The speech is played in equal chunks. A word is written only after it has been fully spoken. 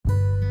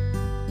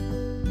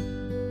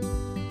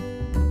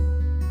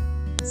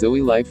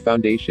Zoe Life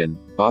Foundation.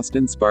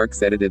 Austin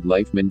Sparks edited.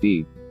 Liveman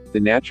Dee. The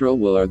natural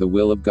will are the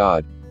will of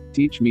God.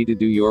 Teach me to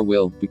do your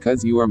will,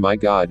 because you are my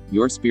God,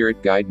 your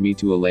spirit guide me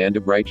to a land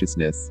of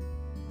righteousness.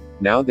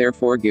 Now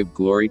therefore give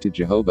glory to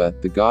Jehovah,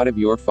 the God of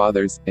your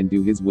fathers, and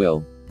do his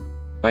will.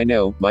 I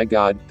know, my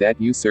God, that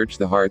you search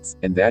the hearts,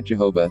 and that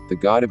Jehovah, the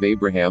God of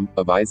Abraham,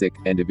 of Isaac,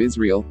 and of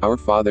Israel, our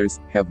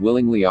fathers, have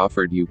willingly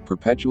offered you,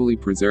 perpetually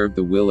preserve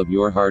the will of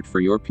your heart for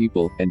your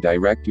people, and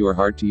direct your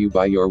heart to you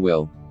by your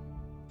will.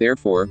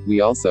 Therefore,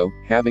 we also,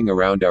 having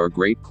around our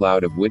great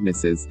cloud of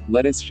witnesses,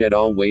 let us shed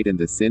all weight and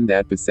the sin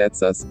that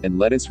besets us, and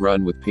let us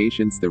run with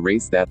patience the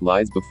race that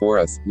lies before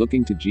us,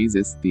 looking to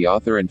Jesus, the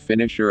author and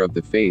finisher of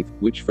the faith,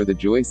 which for the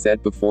joy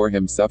set before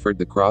him suffered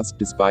the cross,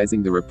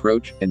 despising the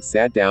reproach, and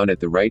sat down at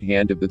the right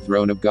hand of the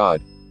throne of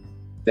God.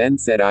 Then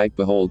said I,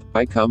 Behold,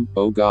 I come,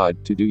 O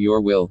God, to do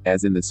your will,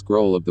 as in the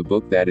scroll of the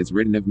book that is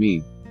written of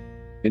me.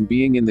 And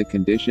being in the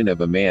condition of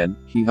a man,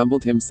 he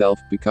humbled himself,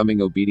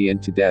 becoming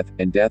obedient to death,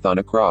 and death on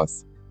a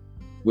cross.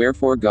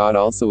 Wherefore God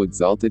also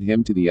exalted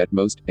him to the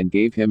utmost, and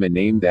gave him a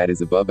name that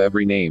is above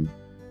every name.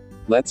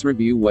 Let's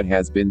review what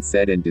has been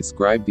said and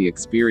describe the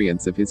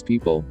experience of his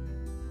people.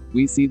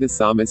 We see the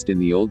psalmist in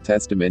the Old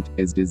Testament,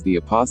 as does the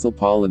Apostle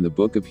Paul in the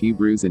book of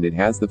Hebrews, and it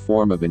has the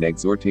form of an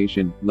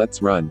exhortation,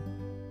 let's run.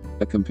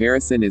 A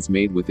comparison is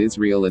made with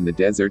Israel in the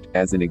desert,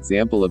 as an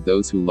example of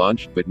those who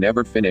launched but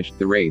never finished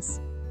the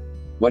race.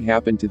 What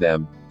happened to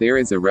them? There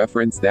is a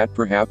reference that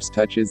perhaps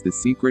touches the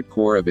secret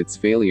core of its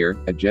failure,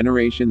 a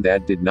generation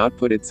that did not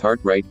put its heart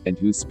right, and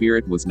whose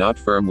spirit was not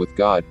firm with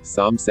God,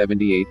 Psalm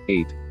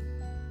 78:8.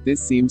 This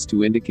seems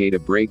to indicate a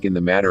break in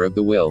the matter of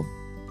the will.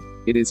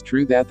 It is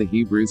true that the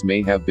Hebrews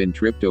may have been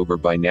tripped over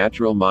by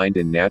natural mind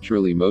and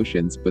natural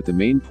emotions, but the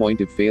main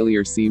point of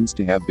failure seems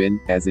to have been,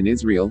 as in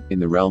Israel, in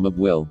the realm of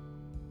will.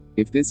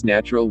 If this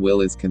natural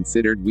will is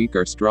considered weak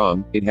or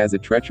strong, it has a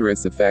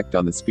treacherous effect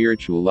on the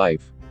spiritual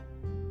life.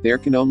 There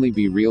can only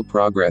be real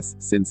progress,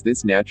 since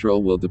this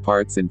natural will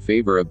departs in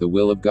favor of the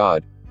will of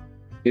God.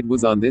 It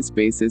was on this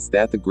basis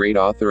that the great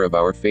author of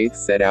our faith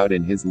set out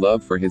in his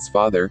love for his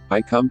Father,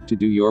 I come to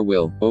do your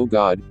will, O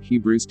God,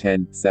 Hebrews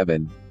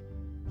 10:7.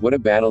 What a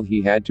battle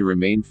he had to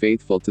remain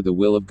faithful to the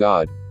will of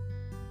God.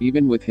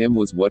 Even with him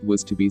was what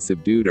was to be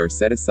subdued or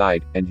set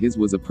aside, and his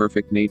was a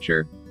perfect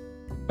nature.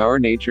 Our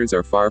natures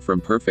are far from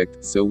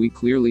perfect, so we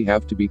clearly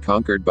have to be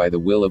conquered by the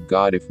will of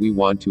God if we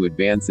want to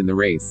advance in the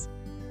race.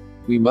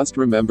 We must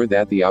remember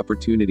that the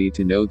opportunity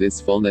to know this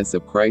fullness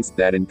of Christ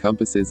that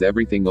encompasses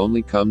everything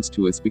only comes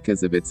to us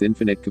because of its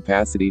infinite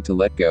capacity to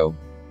let go.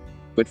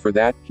 But for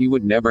that, he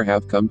would never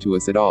have come to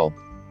us at all.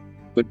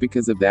 But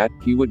because of that,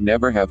 he would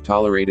never have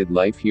tolerated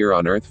life here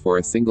on earth for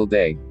a single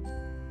day.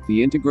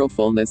 The integral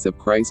fullness of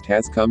Christ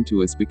has come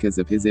to us because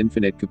of his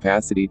infinite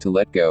capacity to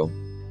let go.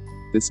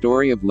 The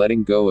story of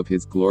letting go of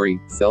his glory,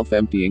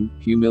 self-emptying,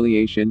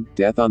 humiliation,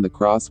 death on the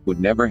cross, would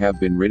never have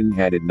been written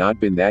had it not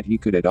been that he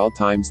could at all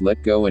times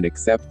let go and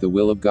accept the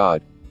will of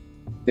God.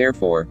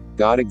 Therefore,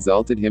 God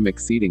exalted him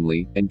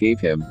exceedingly, and gave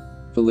him.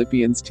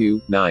 Philippians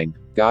 2:9.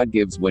 God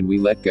gives when we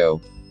let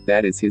go.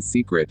 That is his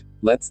secret.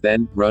 Let's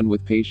then, run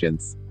with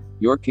patience.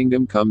 Your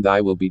kingdom come, thy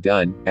will be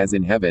done, as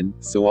in heaven,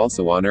 so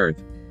also on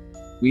earth.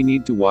 We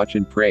need to watch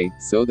and pray,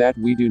 so that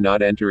we do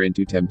not enter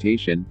into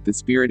temptation. The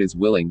spirit is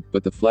willing,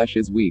 but the flesh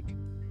is weak.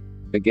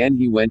 Again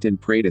he went and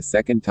prayed a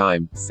second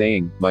time,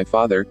 saying, My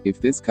Father, if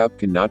this cup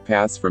cannot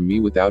pass from me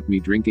without me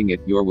drinking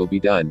it, your will be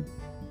done.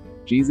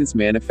 Jesus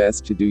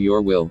manifests to do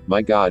your will,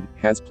 my God,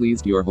 has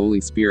pleased your Holy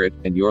Spirit,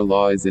 and your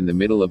law is in the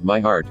middle of my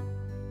heart.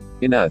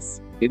 In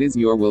us. It is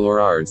your will or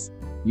ours.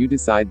 You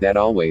decide that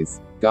always.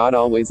 God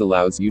always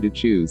allows you to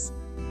choose.